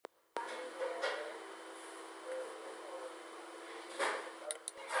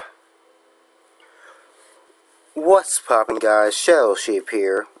What's poppin', guys? Sheep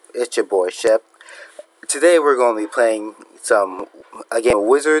here. It's your boy Shep. Today we're going to be playing a game of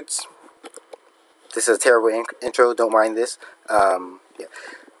Wizards. This is a terrible intro. Don't mind this. Yeah. I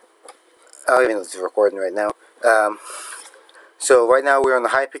don't even know if it's recording right now. So right now we're on the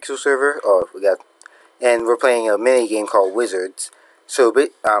Hypixel server. And we're playing a mini game called Wizards. So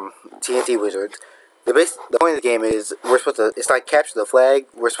TNT Wizards. The point of the game is it's like capture the flag.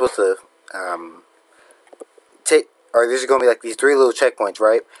 We're supposed to there's going to be like these three little checkpoints,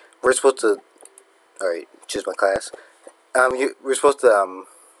 right? We're supposed to, alright, choose my class. We're supposed to,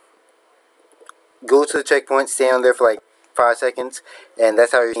 go to the checkpoint, stand on there for like 5 seconds, and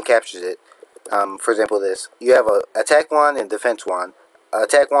that's how your team captures it. For example, this. You have a attack wand and defense wand.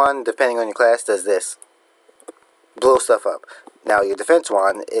 Attack wand, depending on your class, does this. Blow stuff up. Now, your defense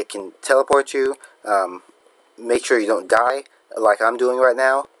wand, it can teleport you, make sure you don't die, like I'm doing right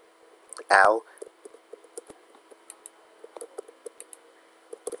now. Ow.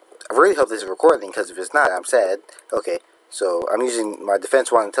 I really hope this is recording, because if it's not, I'm sad. Okay, so I'm using my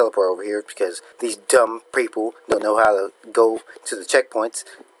defense wand and teleport over here, because these dumb people don't know how to go to the checkpoints,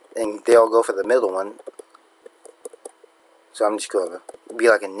 and they all go for the middle one. So I'm just going to be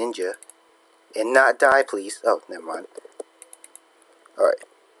like a ninja, and not die, please. Oh, never mind. Alright.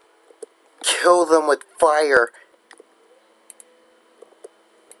 Kill them with fire!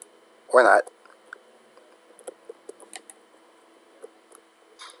 Or not.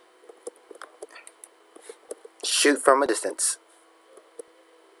 Shoot from a distance.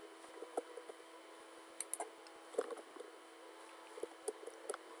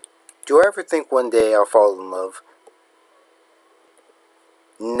 Do I ever think one day I'll fall in love?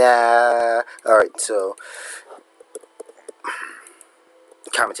 Nah. Alright, so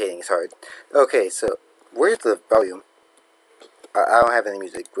commentating is hard. Okay, so where's the volume? I don't have any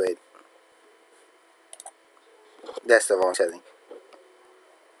music. Wait. That's the wrong setting.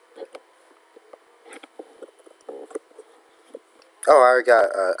 Oh,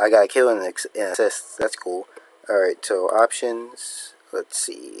 I got a kill and an assist. That's cool. Alright, so options. Let's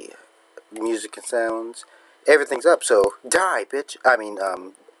see. Music and sounds. Everything's up, so die, bitch. I mean,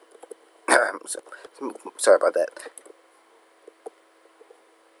 sorry about that.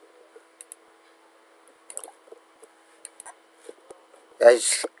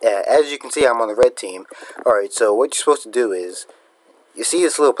 As you can see, I'm on the red team. Alright, so what you're supposed to do is, you see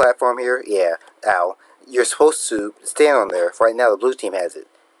this little platform here? Yeah, ow. You're supposed to stand on there. Right now, the blue team has it.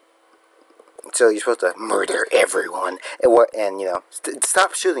 So you're supposed to murder everyone. And you know,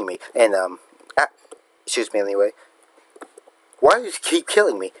 stop shooting me. And, shoots me anyway. Why do you keep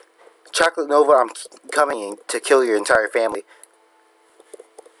killing me? Chocolate Nova, I'm coming to kill your entire family.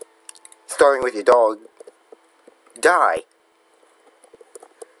 Starting with your dog. Die.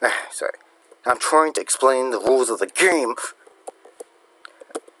 Sorry. I'm trying to explain the rules of the game.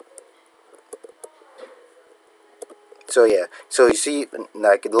 So yeah, so you see,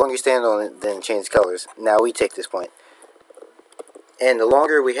 like, the longer you stand on it, then it changes colors. Now we take this point. And the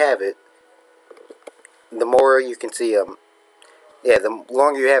longer we have it, the more you can see, the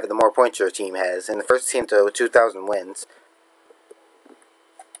longer you have it, the more points your team has. And the first team to 2,000 wins.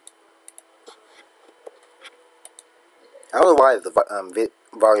 I don't know why the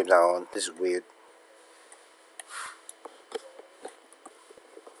volume's not on. This is weird.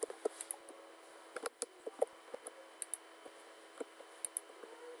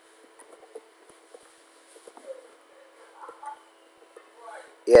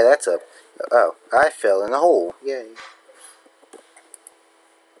 Yeah, that's up. Oh, I fell in a hole. Yay.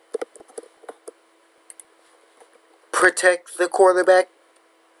 Protect the quarterback.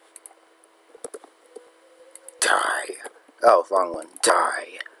 Die. Oh, wrong one.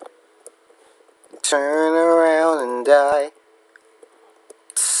 Die. Turn around and die.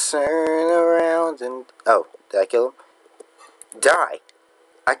 Turn around and... Oh, did I kill him? Die.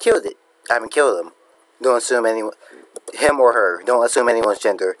 I killed it. I haven't killed him. Don't assume anyone... Him or her. Don't assume anyone's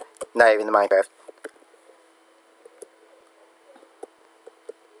gender. Not even in Minecraft.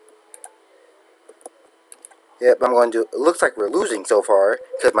 Yep, I'm going to do... It looks like we're losing so far,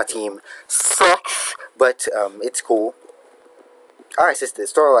 because my team sucks, but it's cool. I assisted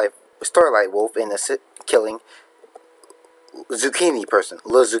Starlight Wolf in killing Zucchini person.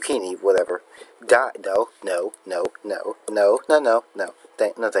 Little Zucchini, whatever. Die. No, no, no, no, no, no, no, no.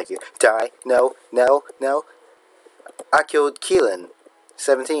 No, thank you. Die. No, no, no. I killed Keelan.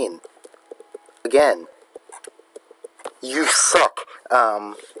 17. Again. You suck.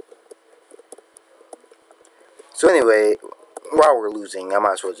 So anyway, while we're losing, I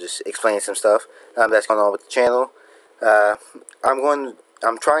might as well just explain some stuff that's going on with the channel.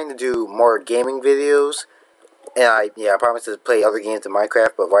 I'm trying to do more gaming videos, And I promise to play other games than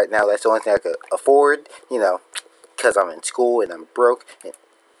Minecraft, but right now that's the only thing I could afford, you know, because I'm in school and I'm broke. And,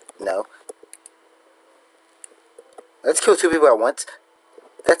 no. Let's kill 2 people at once.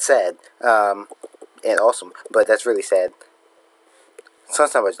 That's sad. And awesome, but that's really sad.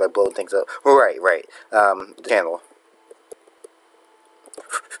 Sometimes I just like blowing things up. Right. The channel.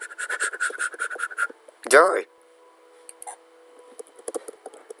 Sorry.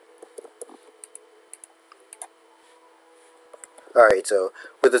 Alright, so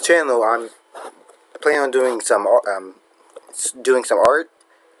with the channel, I'm planning on doing some art.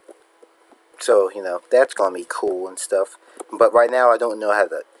 So, you know, that's gonna be cool and stuff. But right now I don't know how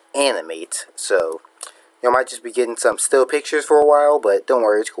to animate, so you know, I might just be getting some still pictures for a while, but don't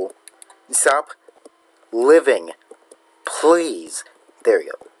worry, it's cool. Stop living. Please. There we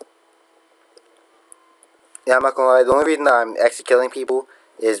go. Yeah, I'm not gonna lie, the only reason I'm actually killing people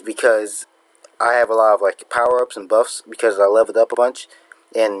is because I have a lot of like power-ups and buffs because I leveled up a bunch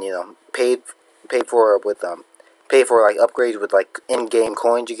and, you know, paid for like upgrades with like in-game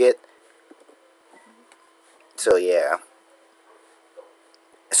coins you get. So yeah.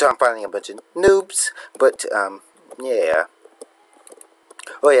 So I'm finding a bunch of noobs, but yeah.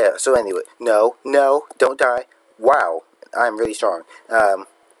 Oh yeah, so anyway, no, don't die. Wow, I'm really strong.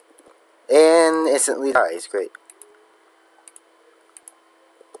 And instantly dies, great.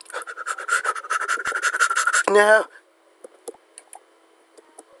 No!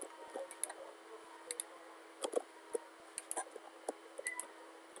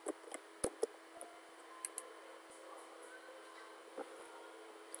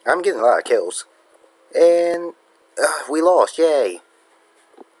 I'm getting a lot of kills. And we lost, yay.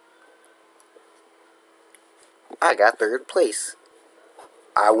 I got 3rd place.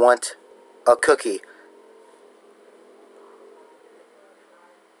 I want a cookie.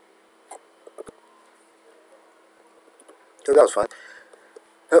 So that was fun.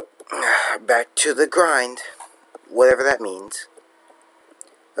 Oh, back to the grind. Whatever that means.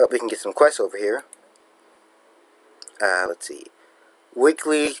 Oh, we can get some quests over here. Let's see.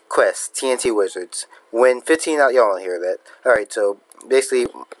 Weekly quest, TNT Wizards. Win 15 out. Y'all want to hear that. Alright, so basically,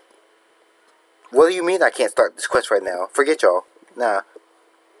 what do you mean I can't start this quest right now? Forget y'all. Nah.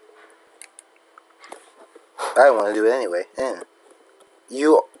 I don't want to do it anyway.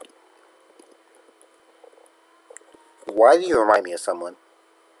 You. Why do you remind me of someone?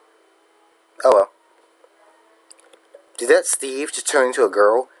 Oh well. Did that Steve just turn into a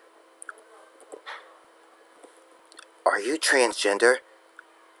girl? Are you transgender?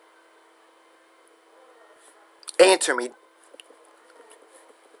 Answer me.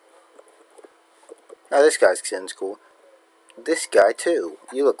 Oh, this guy's skin's cool. This guy too.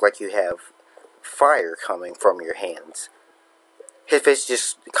 You look like you have fire coming from your hands. His face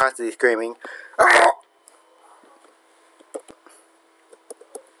just constantly screaming. Ah!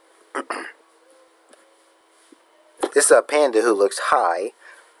 This is a panda who looks high.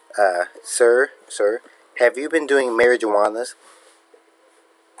 Sir, have you been doing marijuanas?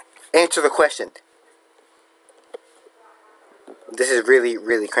 Answer the question. This is really,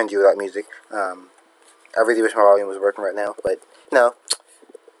 really cringy without music. I really wish my volume was working right now, but no.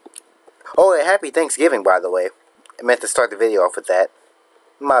 Oh, and happy Thanksgiving, by the way. I meant to start the video off with that.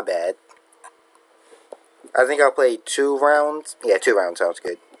 My bad. I think I'll play 2 rounds. Yeah, 2 rounds sounds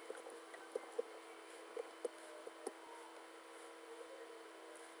good.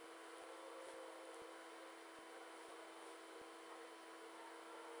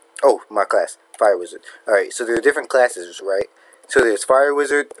 Oh, my class. Fire Wizard. Alright, so there are different classes, right? So there's Fire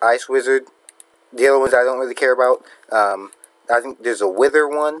Wizard, Ice Wizard. The other ones I don't really care about. I think there's a Wither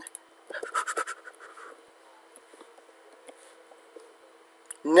one.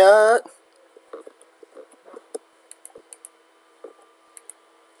 No.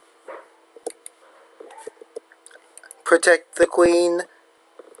 Protect the Queen.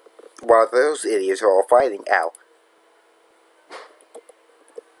 While those idiots are all fighting. Ow.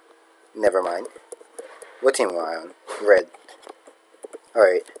 Never mind. What team am I on? Red.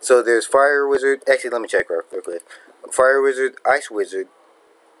 Alright, so there's Fire Wizard. Actually, let me check real quick. Fire Wizard, Ice Wizard,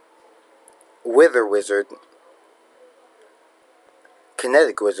 Wither Wizard,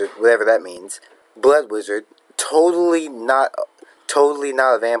 Kinetic Wizard, whatever that means, Blood Wizard, totally not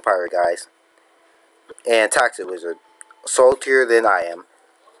a vampire, guys, and Toxic Wizard, saltier than I am.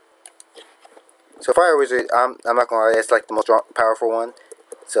 So Fire Wizard, I'm not gonna lie, that's like the most powerful one.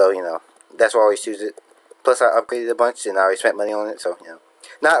 So you know, that's why I always choose it. Plus, I upgraded a bunch and I already spent money on it. So you know,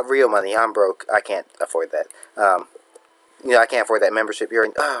 not real money. I'm broke. I can't afford that. You know, I can't afford that membership. You're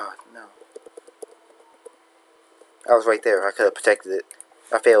oh no. I was right there. I could have protected it.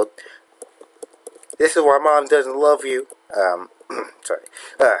 I failed. This is why mom doesn't love you. Sorry.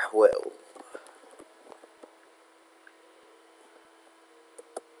 Well.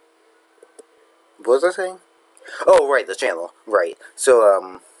 What was I saying? Oh, right, the channel. Right.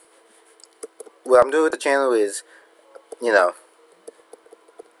 So, what I'm doing with the channel is, you know,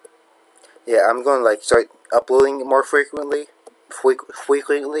 yeah, I'm going to, like, start uploading more frequently.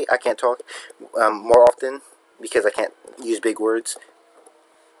 Frequently, I can't talk, more often, because I can't use big words.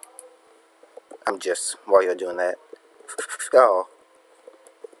 I'm just, while you're doing that. Oh.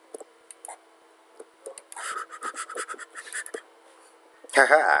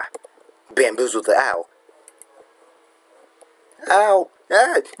 Haha. Bamboozled the owl. Ow!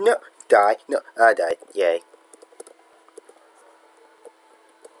 Ah! No! Die! No! I died. Yay.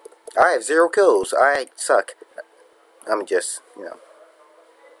 I have 0 kills. I suck. I'm just, you know.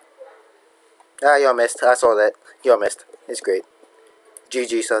 Ah, y'all missed. I saw that. Y'all missed. It's great.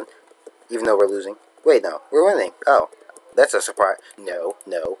 GG, son. Even though we're losing. Wait, no. We're winning. Oh. That's a surprise. No,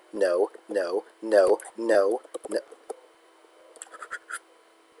 no, no, no, no, no, no.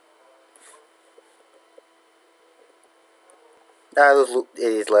 Ah, those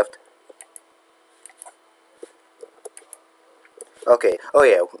idiots left. Okay. Oh,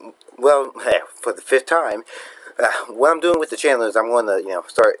 yeah. Well, for the 5th time, what I'm doing with the channel is I'm going to, you know,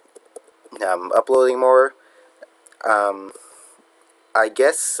 start uploading more. I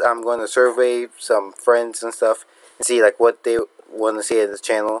guess I'm going to survey some friends and stuff and see, like, what they want to see in this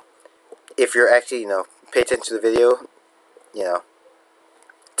channel. If you're actually, you know, pay attention to the video, you know,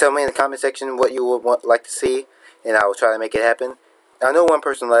 tell me in the comment section what you would like to see, and I will try to make it happen. I know one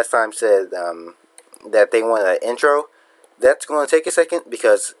person last time said that they want an intro. That's going to take a second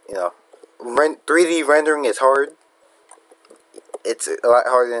because, you know, 3D rendering is hard. It's a lot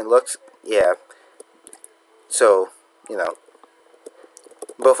harder than it looks. Yeah. So, you know.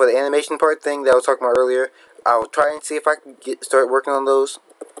 But for the animation part thing that I was talking about earlier, I'll try and see if I can start working on those.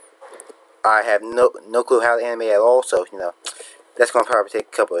 I have no clue how to animate at all, so, you know, that's going to probably take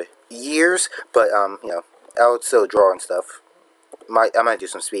a couple of years. But, you know, I would still draw and stuff. I might do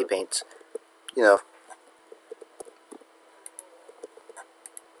some speed paints. You know.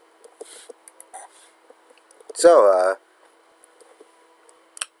 So,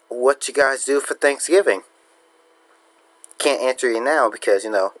 what you guys do for Thanksgiving? Can't answer you now because, you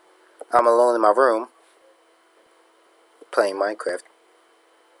know, I'm alone in my room playing Minecraft.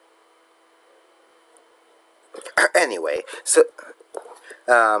 Anyway, so,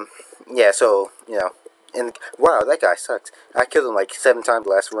 yeah, so, you know, and, wow, that guy sucks. I killed him like 7 times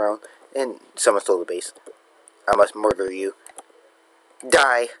last round, and someone stole the base. I must murder you.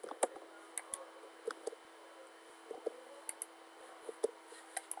 Die!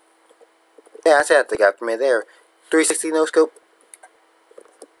 Yeah, I said the guy from there. 360 no scope.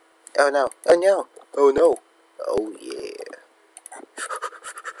 Oh no. Oh no. Oh no. Oh yeah.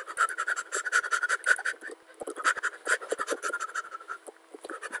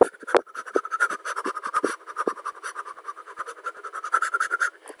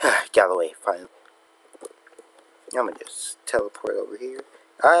 Got away, fine. I'm gonna just teleport over here.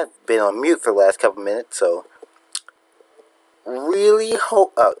 I've been on mute for the last couple minutes, so really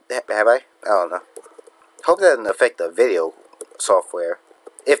hope. Oh, have I? I don't know. Hope that doesn't affect the video software.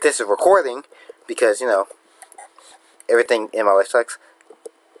 If this is recording, because, you know, everything in my life sucks.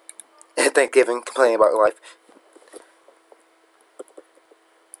 Thanksgiving, complaining about life.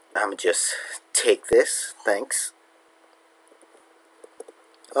 I'm just take this. Thanks.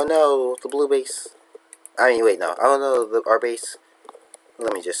 Oh no, the blue base. I mean, wait, no. I don't know our base.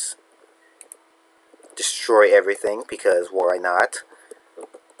 Let me just destroy everything, because why not?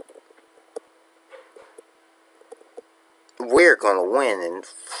 We're gonna win, and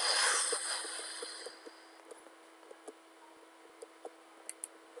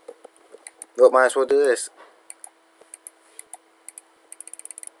well, might as well do this.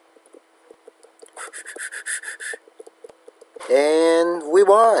 And we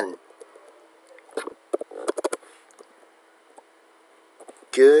won.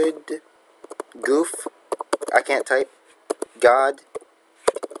 Good. Goof. I can't type. God.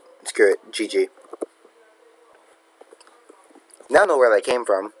 Screw it. GG. Now I know where that came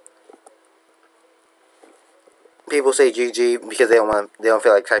from. People say GG because they don't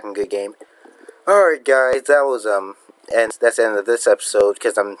feel like typing good game. Alright guys, that was and that's the end of this episode,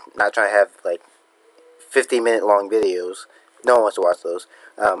 because I'm not trying to have like 50-minute long videos. No one wants to watch those.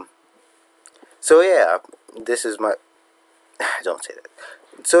 So yeah, this is my don't say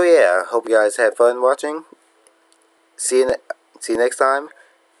that. So yeah, hope you guys had fun watching. See you next time.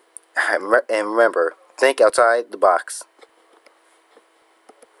 And remember, think outside the box.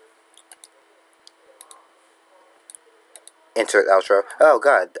 Insert outro. Oh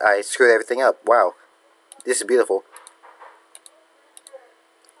god, I screwed everything up. Wow. This is beautiful.